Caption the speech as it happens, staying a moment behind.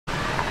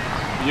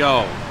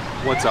Yo,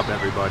 what's up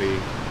everybody?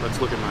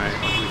 Let's look at my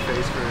ugly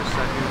face for a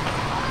second.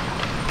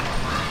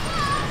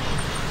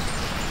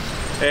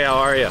 Hey, how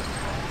are you?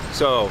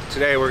 So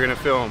today we're gonna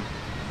film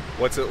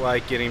what's it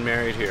like getting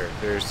married here.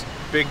 There's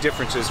big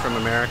differences from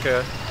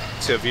America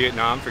to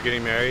Vietnam for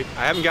getting married.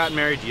 I haven't gotten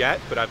married yet,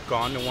 but I've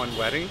gone to one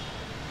wedding,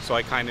 so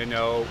I kind of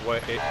know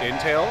what it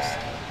entails.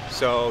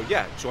 So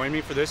yeah, join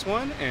me for this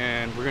one,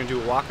 and we're gonna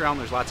do a walk around.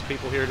 There's lots of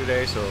people here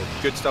today, so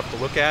good stuff to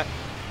look at,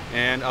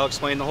 and I'll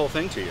explain the whole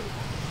thing to you.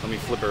 Let me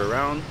flip her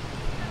around.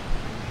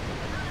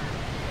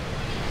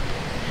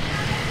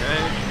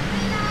 Okay.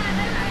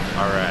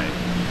 All right.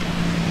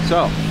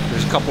 So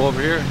there's a couple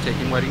over here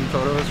taking wedding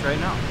photos right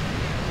now.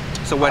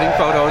 So wedding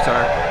photos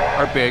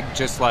are big,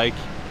 just like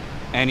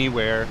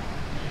anywhere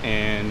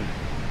in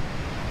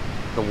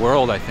the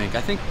world, I think.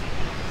 I think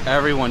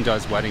everyone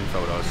does wedding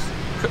photos.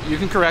 You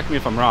can correct me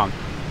if I'm wrong.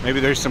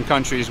 Maybe there's some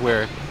countries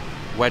where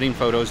wedding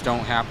photos don't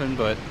happen,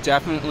 but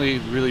definitely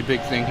really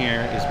big thing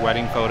here is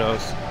wedding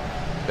photos.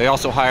 They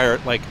also hire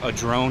like a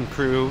drone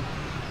crew.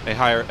 They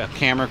hire a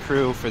camera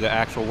crew for the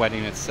actual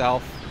wedding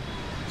itself.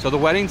 So the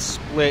wedding's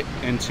split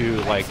into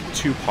like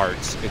two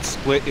parts. It's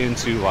split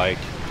into like,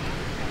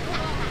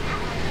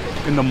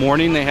 in the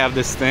morning they have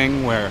this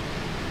thing where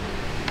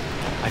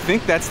I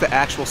think that's the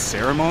actual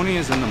ceremony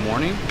is in the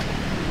morning.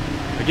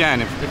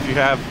 Again, if you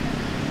have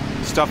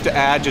stuff to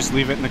add, just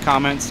leave it in the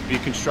comments. Be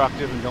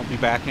constructive and don't be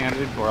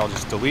backhanded, or I'll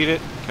just delete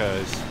it,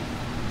 because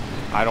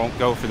I don't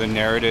go for the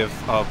narrative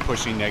of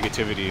pushing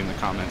negativity in the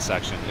comment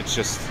section. It's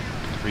just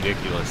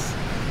ridiculous.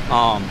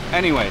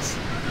 Anyways,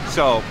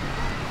 so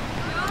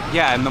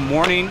yeah, in the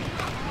morning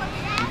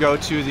you go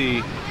to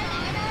the,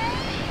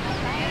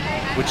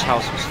 which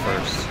house was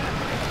first?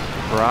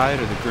 The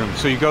bride or the groom?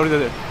 So you go to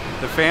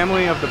the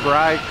family of the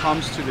bride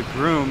comes to the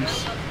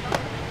groom's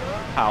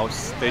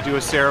house. They do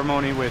a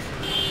ceremony with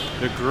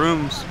the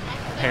groom's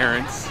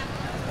parents,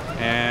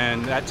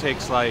 and that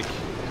takes like,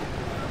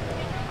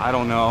 I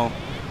don't know,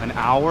 an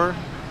hour,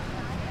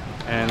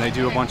 and they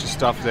do a bunch of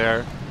stuff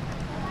there,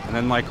 and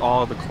then like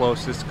all of the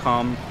closest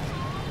come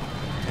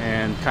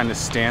and kind of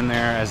stand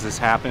there as this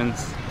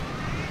happens.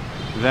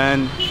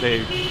 Then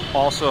they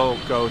also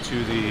go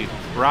to the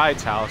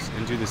bride's house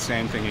and do the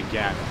same thing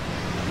again,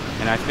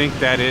 and I think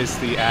that is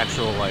the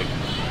actual like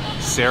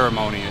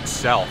ceremony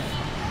itself.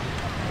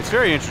 It's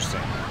very interesting,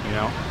 you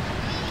know,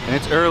 and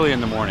it's early in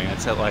the morning.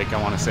 It's at like,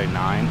 I want to say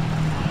 9,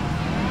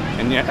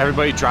 and yet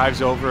everybody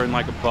drives over in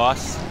like a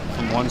bus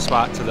from one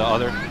spot to the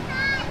other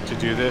to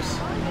do this.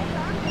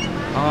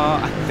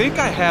 I think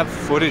I have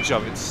footage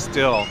of it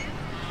still.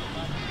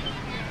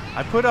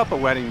 I put up a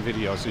wedding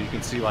video so you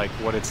can see like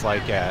what it's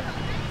like at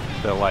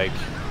the like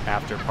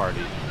after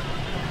party,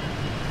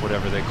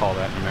 whatever they call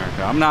that in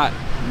America. I'm not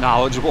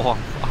knowledgeable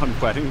on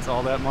weddings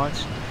all that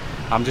much.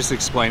 I'm just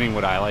explaining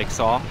what I like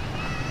saw.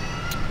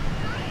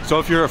 So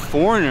if you're a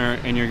foreigner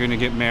and you're going to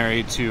get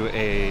married to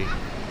a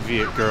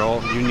Viet girl,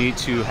 you need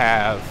to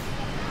have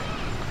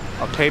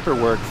a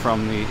paperwork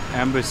from the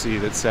embassy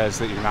that says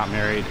that you're not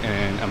married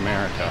in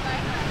America,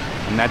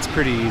 and that's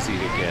pretty easy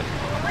to get.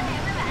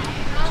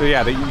 So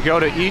yeah, you go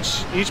to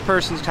each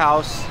person's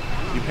house,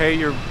 you pay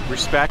your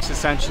respects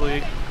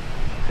essentially.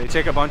 They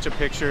take a bunch of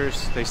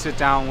pictures. They sit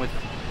down with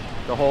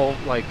the whole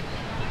like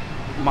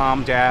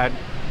mom, dad,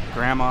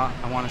 grandma.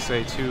 I want to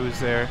say too is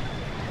there.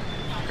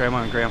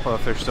 Grandma and grandpa,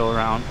 if they're still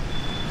around,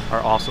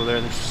 are also there.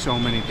 There's so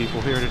many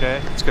people here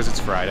today. It's because it's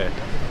Friday.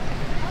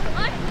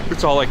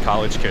 It's all like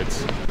college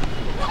kids.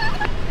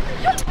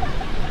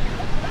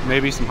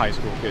 Maybe some high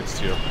school kids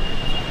too.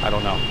 I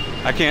don't know.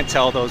 I can't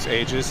tell those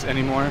ages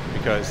anymore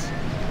because,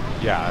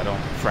 yeah, I don't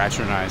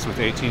fraternize with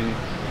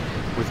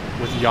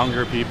with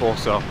younger people.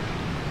 So,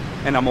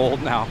 and I'm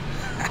old now,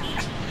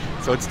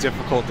 so it's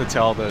difficult to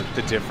tell the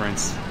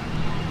difference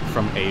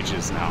from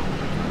ages now.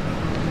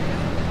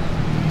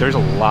 There's a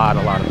lot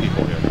of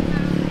people here.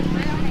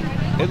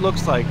 It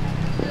looks like,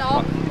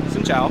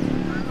 Xin chào.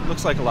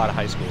 Looks like a lot of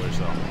high schoolers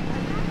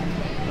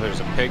though.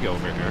 There's a pig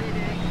over here.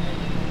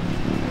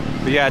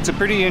 But yeah, it's a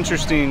pretty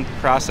interesting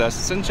process.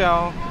 Xin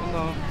chào.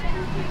 Hello.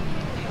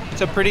 It's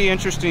a pretty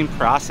interesting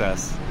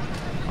process.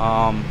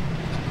 And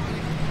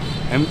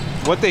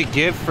what they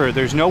give for,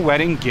 there's no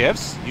wedding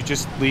gifts. You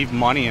just leave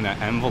money in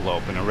an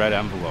envelope, in a red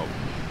envelope.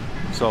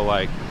 So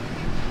like,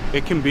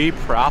 it can be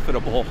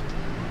profitable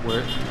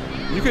where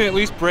you can at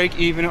least break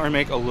even or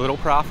make a little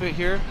profit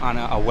here on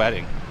a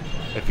wedding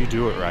if you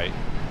do it right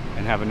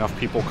and have enough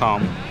people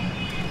come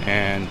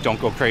and don't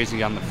go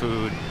crazy on the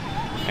food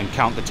and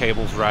count the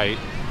tables right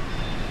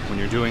when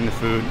you're doing the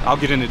food. I'll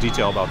get into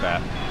detail about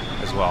that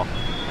as well.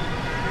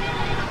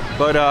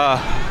 But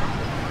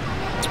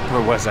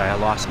where was I? I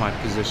lost my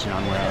position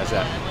on where I was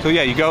at. So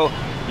yeah,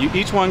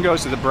 each one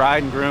goes to the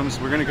bride and grooms.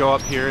 We're gonna go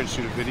up here and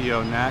shoot a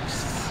video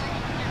next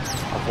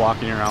of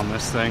walking around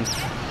this thing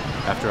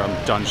after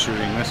I'm done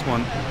shooting this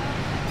one.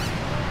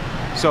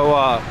 So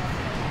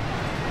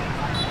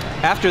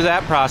after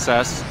that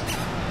process,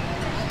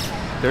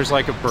 there's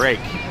like a break.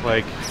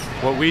 Like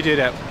what we did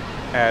at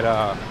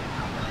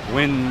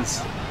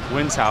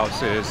Wyns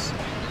house is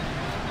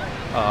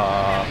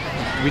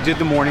We did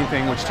the morning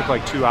thing, which took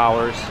like 2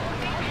 hours,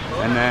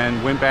 and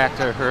then went back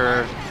to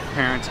her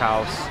parents'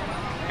 house,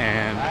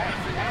 and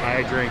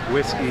I drank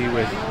whiskey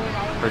with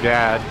her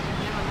dad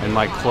and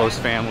like close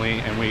family,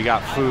 and we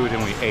got food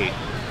and we ate.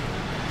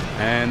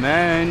 And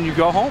then you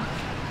go home.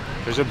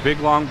 There's a big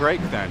long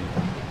break then.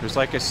 There's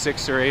like a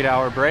 6 or 8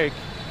 hour break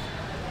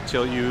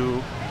till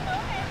you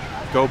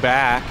go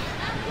back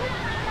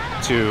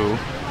to,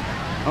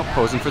 oh,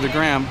 posing for the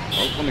gram.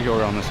 Oh, let me go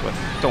around this way.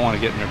 Don't want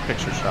to get in their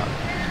picture shot.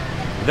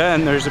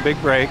 Then there's a big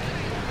break,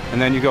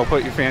 and then you go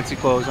put your fancy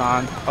clothes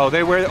on. Oh,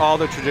 they wear all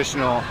the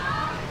traditional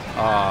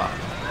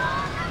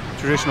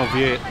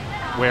Viet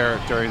wear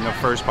during the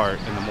first part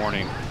in the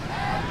morning.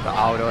 The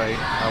Aodoi,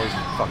 I always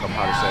fuck up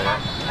how to say that.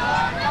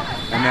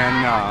 And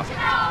then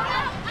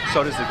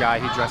so does the guy.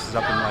 He dresses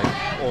up in like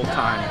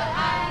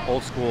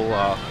old school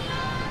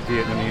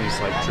Vietnamese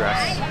like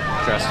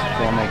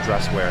formal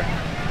dress wear.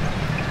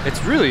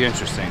 It's really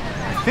interesting.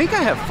 I think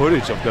I have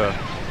footage of the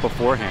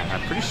beforehand.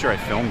 I'm pretty sure I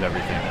filmed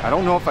everything. I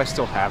don't know if I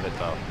still have it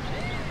though.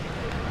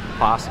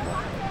 Possible.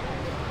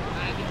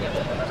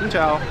 Xin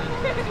chào.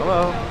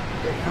 Hello.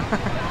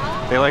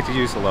 They like to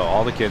use hello.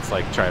 All the kids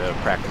like try to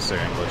practice their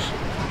English.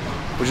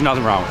 There's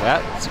nothing wrong with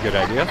that. It's a good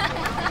idea.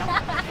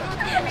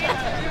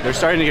 They're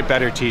starting to get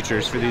better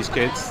teachers for these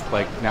kids.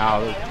 Like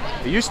now,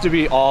 it used to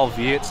be all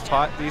Viets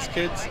taught these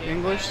kids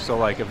English. So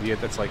like a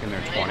Viet that's like in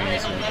their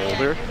 20s and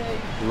older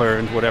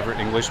learned whatever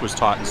English was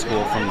taught in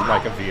school from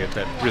like a Viet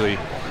that really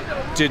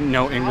didn't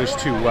know English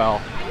too well.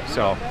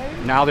 So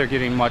now they're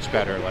getting much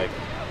better. Like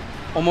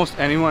almost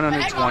anyone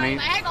under 20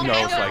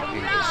 knows like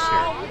English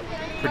here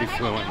pretty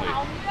fluently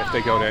if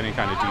they go to any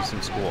kind of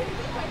decent school.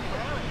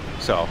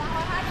 So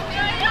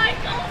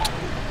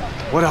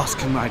what else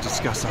can I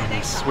discuss on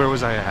this? Where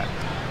was I at?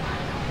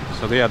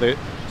 So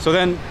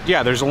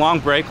yeah, there's a long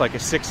break, like a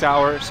 6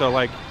 hour. So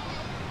like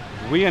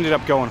we ended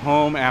up going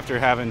home after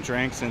having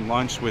drinks and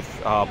lunch with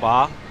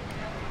Ba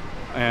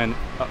and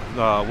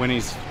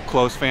Winnie's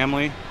close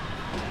family.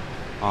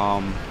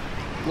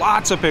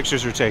 Lots of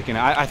pictures were taken.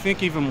 I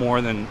think even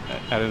more than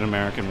at an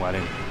American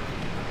wedding.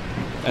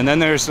 And then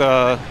there's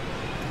the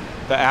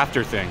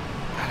after thing.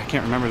 I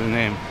can't remember the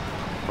name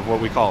of what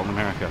we call it in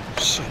America.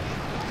 Shit.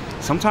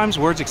 Sometimes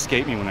words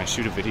escape me when I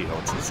shoot a video.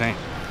 It's insane.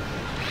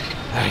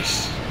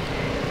 Nice.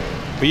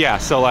 But yeah,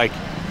 so like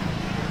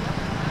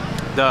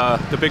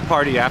the big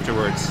party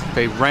afterwards,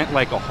 they rent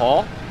like a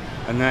hall,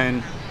 and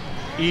then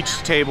each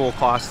table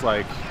costs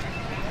like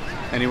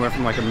anywhere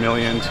from like $1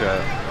 million to,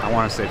 I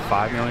want to say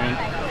 5 million.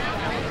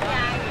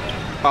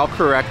 I'll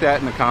correct that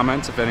in the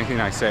comments if anything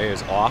I say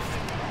is off,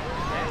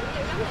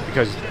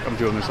 because I'm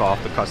doing this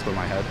off the cusp of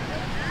my head,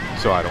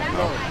 so I don't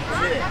know.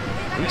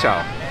 Xin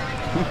chào.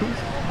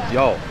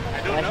 Yo.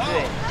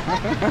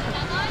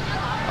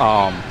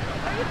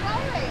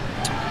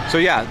 So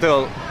yeah,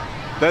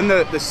 then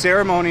the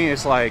ceremony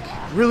is like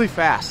really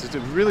fast. It's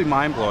really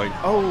mind-blowing.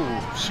 Oh,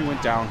 she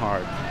went down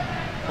hard.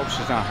 Hope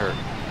she's not hurt.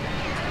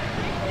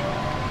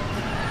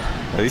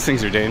 Yeah, these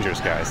things are dangerous,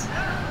 guys.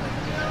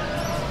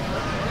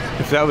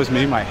 If that was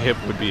me, my hip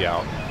would be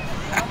out.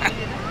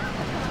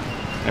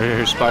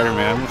 Here's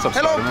Spider-Man. What's up,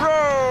 Spider-Man?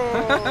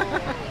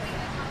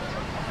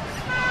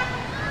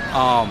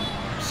 Hello, bro!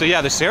 So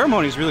yeah, the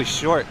ceremony is really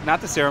short. Not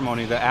the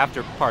ceremony, the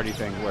after party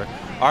thing, where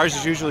ours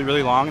is usually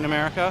really long in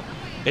America.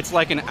 It's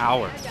like an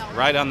hour,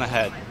 right on the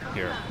head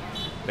here.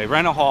 They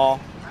rent a hall.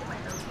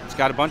 It's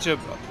got a bunch of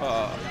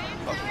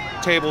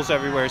tables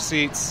everywhere,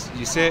 seats.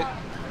 You sit,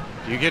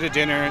 you get a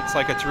dinner. It's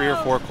like a 3 or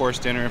 4 course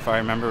dinner, if I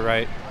remember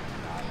right.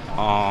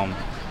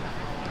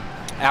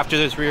 After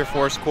the 3 or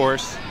 4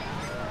 course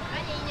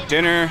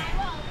dinner,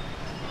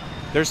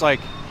 there's like,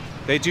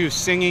 they do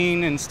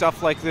singing and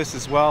stuff like this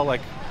as well.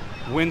 Like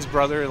Wyns'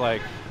 brother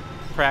like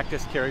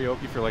practiced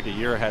karaoke for like a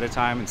year ahead of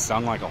time and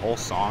sung like a whole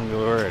song to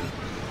her,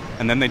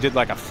 and then they did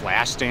like a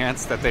flash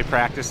dance that they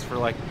practiced for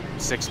like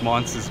 6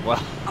 months as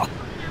well.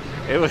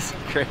 It was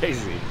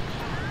crazy.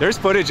 There's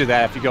footage of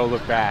that if you go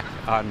look back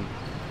on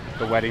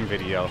the wedding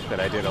video that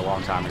I did a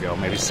long time ago,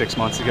 maybe 6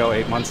 months ago,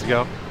 8 months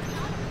ago.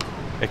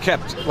 It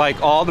kept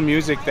like all the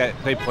music that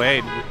they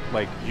played,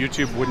 like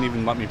YouTube wouldn't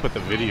even let me put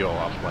the video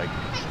up. Like,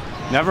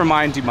 never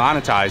mind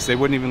demonetized, they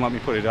wouldn't even let me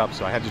put it up,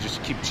 so I had to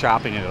just keep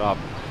chopping it up.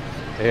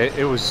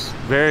 It was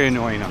very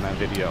annoying on that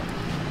video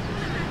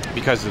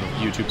because of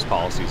YouTube's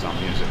policies on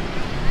music.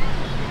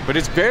 But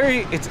it's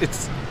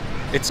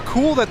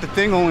cool that the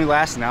thing only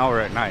lasts an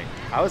hour at night.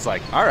 I was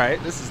like, all right,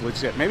 this is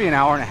legit. Maybe an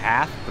hour and a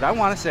half, but I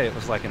want to say it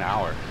was like an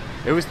hour.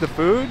 It was the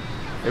food,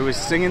 it was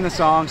singing the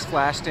songs,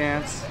 flash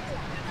dance,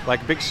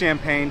 like big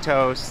champagne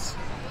toasts,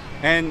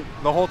 and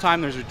the whole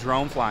time there's a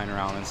drone flying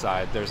around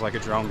inside. There's like a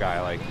drone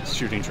guy like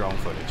shooting drone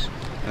footage,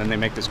 and then they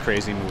make this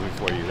crazy movie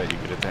for you that you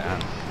get at the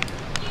end.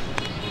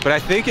 But I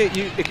think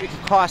it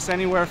costs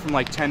anywhere from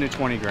like 10 to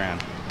 20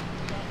 grand.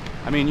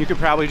 I mean, you could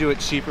probably do it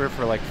cheaper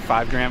for like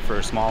 5 grand for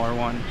a smaller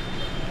one.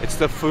 It's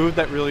the food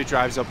that really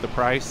drives up the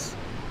price,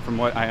 from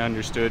what I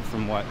understood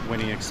from what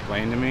Winnie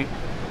explained to me.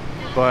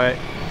 But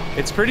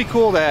it's pretty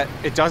cool that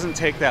it doesn't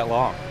take that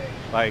long.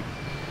 Like,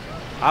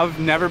 I've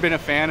never been a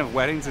fan of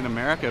weddings in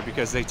America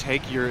because they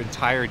take your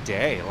entire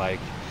day. Like,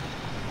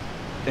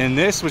 and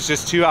this was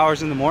just 2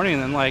 hours in the morning,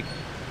 and then like,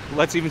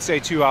 let's even say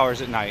 2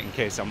 hours at night in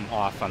case I'm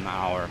off on the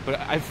hour. But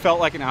I felt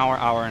like an hour,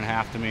 hour and a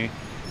half to me.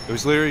 It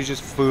was literally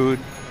just food,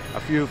 a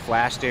few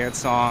flash dance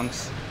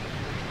songs.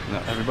 No,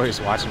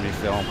 everybody's watching me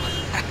film.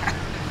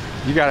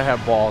 You gotta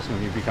have balls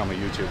when you become a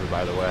YouTuber,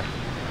 by the way.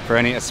 For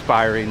any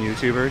aspiring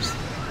YouTubers,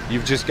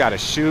 you've just gotta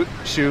shoot,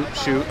 shoot,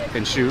 shoot,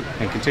 and shoot,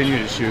 and continue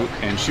to shoot,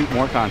 and shoot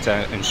more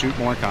content, and shoot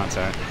more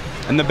content.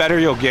 And the better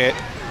you'll get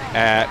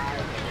at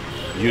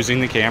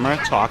using the camera,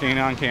 talking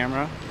on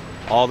camera,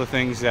 all the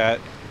things that,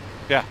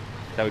 yeah,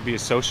 that would be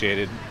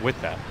associated with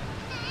that.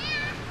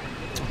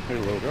 Here's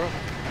a little girl.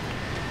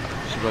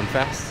 She runs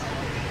fast.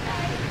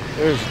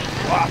 There's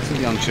lots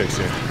of young chicks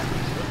here.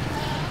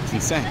 It's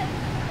insane.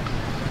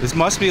 This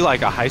must be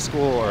like a high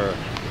school or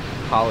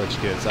college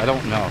kids. I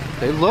don't know.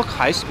 They look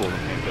high school to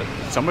me, but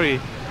somebody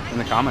in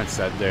the comments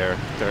said they're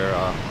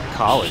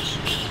college.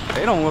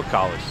 They don't look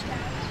college.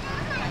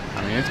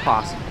 I mean, it's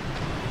possible.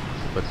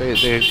 But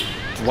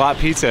La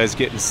Pizza is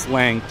getting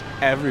slanged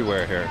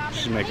everywhere here.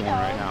 She's making one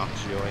right now.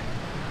 Sheila.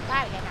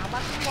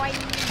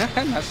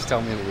 Now she's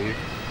telling me to leave.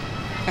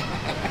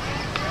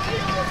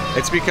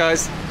 It's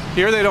because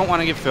here they don't want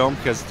to get filmed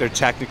because they're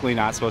technically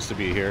not supposed to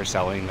be here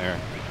selling their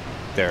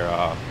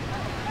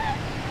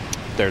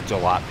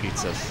Delat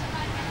pizzas.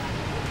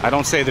 I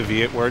don't say the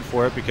Viet word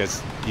for it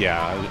because, yeah,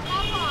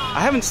 I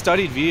haven't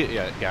studied Viet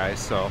yet, guys.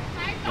 So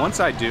once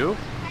I do,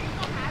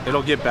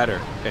 it'll get better,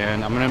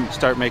 and I'm gonna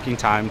start making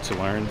time to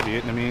learn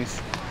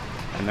Vietnamese,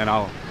 and then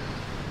I'll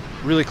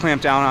really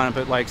clamp down on it.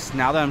 But like,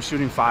 now that I'm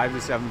shooting 5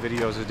 to 7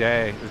 videos a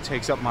day, it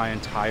takes up my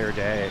entire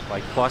day.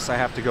 Like, plus I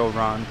have to go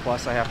run,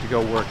 plus I have to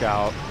go work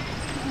out.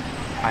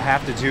 I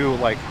have to do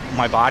like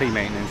my body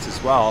maintenance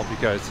as well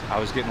because I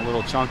was getting a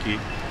little chunky,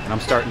 and I'm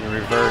starting to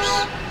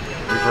reverse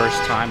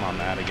time on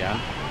that again.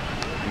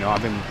 You know,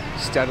 I've been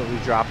steadily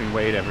dropping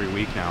weight every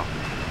week now.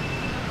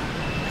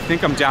 I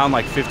think I'm down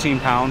like 15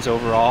 pounds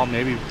overall,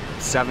 maybe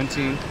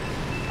 17.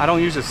 I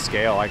don't use a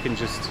scale. I can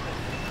just,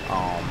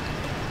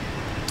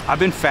 I've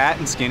been fat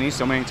and skinny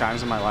so many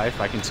times in my life.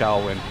 I can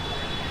tell when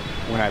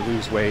I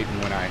lose weight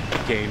and when I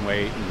gain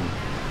weight, and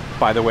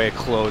by the way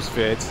clothes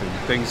fits and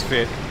things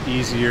fit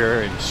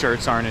easier and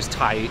shirts aren't as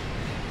tight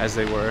as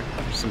they were.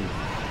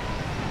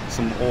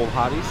 Some old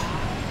hotties.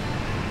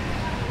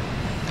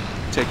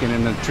 Taking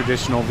in the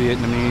traditional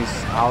Vietnamese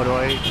ao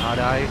doi. I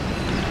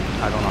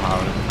don't know how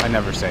I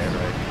never say it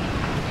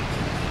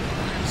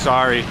right.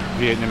 Sorry,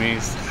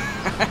 Vietnamese.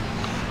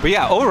 But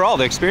yeah, overall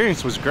the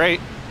experience was great.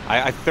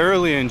 I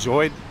thoroughly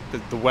enjoyed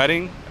the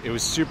wedding. It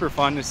was super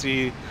fun to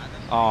see.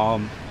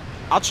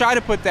 I'll try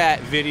to put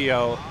that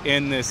video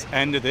in this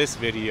end of this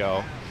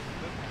video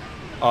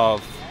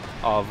of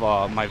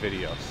my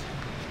videos.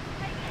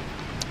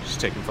 Just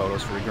taking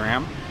photos for the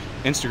gram.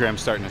 Instagram's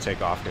starting to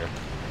take off here.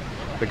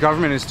 The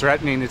government is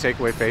threatening to take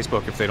away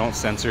Facebook if they don't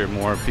censor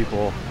more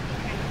people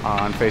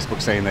on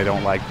Facebook saying they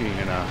don't like being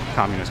in a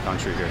communist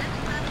country here.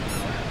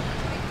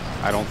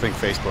 I don't think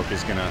Facebook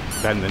is gonna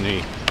bend the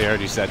knee. They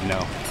already said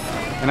no.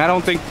 And I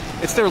don't think,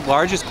 it's their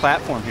largest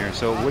platform here,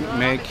 so it wouldn't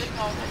make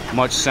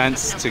much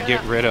sense to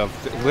get rid of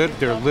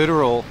their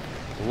literal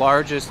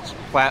largest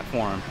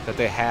platform that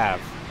they have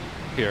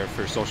here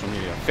for social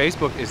media.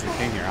 Facebook is the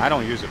king here. I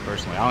don't use it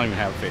personally. I don't even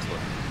have Facebook.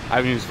 I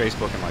haven't used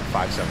Facebook in like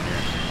 5-7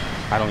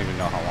 years. I don't even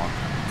know how long.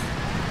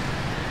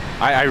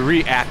 I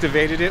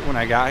reactivated it when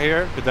I got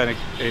here, but then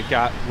it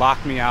got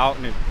locked me out,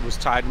 and it was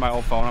tied to my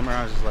old phone number.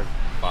 I was just like,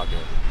 fuck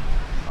it,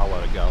 I'll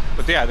let it go.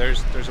 But yeah,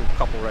 there's a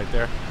couple right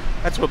there.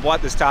 That's what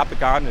brought this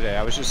topic on today.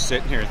 I was just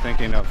sitting here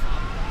thinking of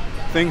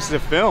things to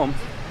film,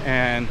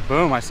 and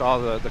boom, I saw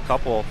the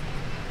couple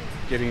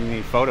getting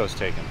the photos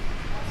taken.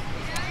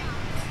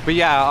 But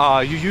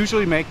yeah, you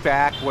usually make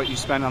back what you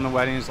spend on the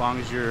wedding as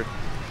long as you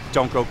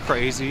don't go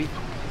crazy.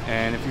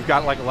 And if you've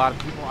got like a lot of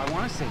people, I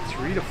want to say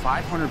 300 to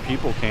 500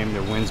 people came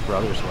to Wyns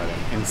Brothers' wedding.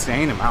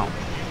 Insane amount.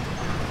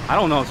 I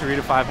don't know 300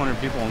 to 500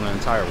 people in the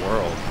entire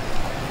world.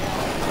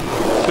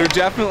 There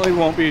definitely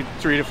won't be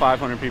 300 to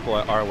 500 people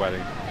at our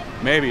wedding.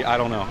 Maybe, I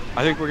don't know.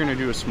 I think we're gonna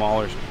do a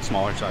smaller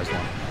size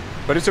one.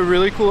 But it's a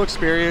really cool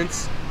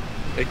experience.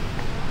 It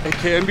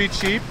can be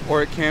cheap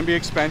or it can be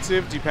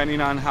expensive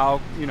depending on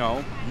how, you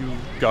know, you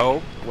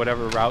go,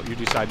 whatever route you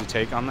decide to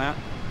take on that.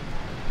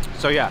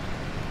 So yeah,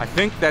 I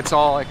think that's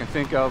all I can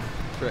think of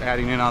for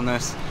adding in on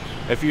this.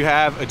 If you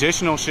have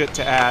additional shit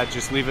to add,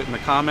 just leave it in the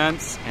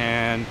comments.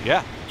 And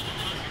yeah,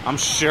 I'm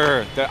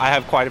sure that I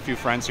have quite a few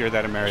friends here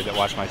that are married that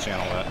watch my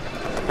channel that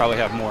probably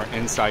have more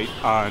insight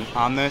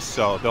on this,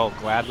 so they'll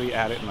gladly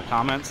add it in the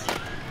comments.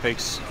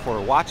 Thanks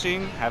for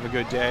watching. Have a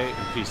good day,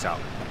 and peace out.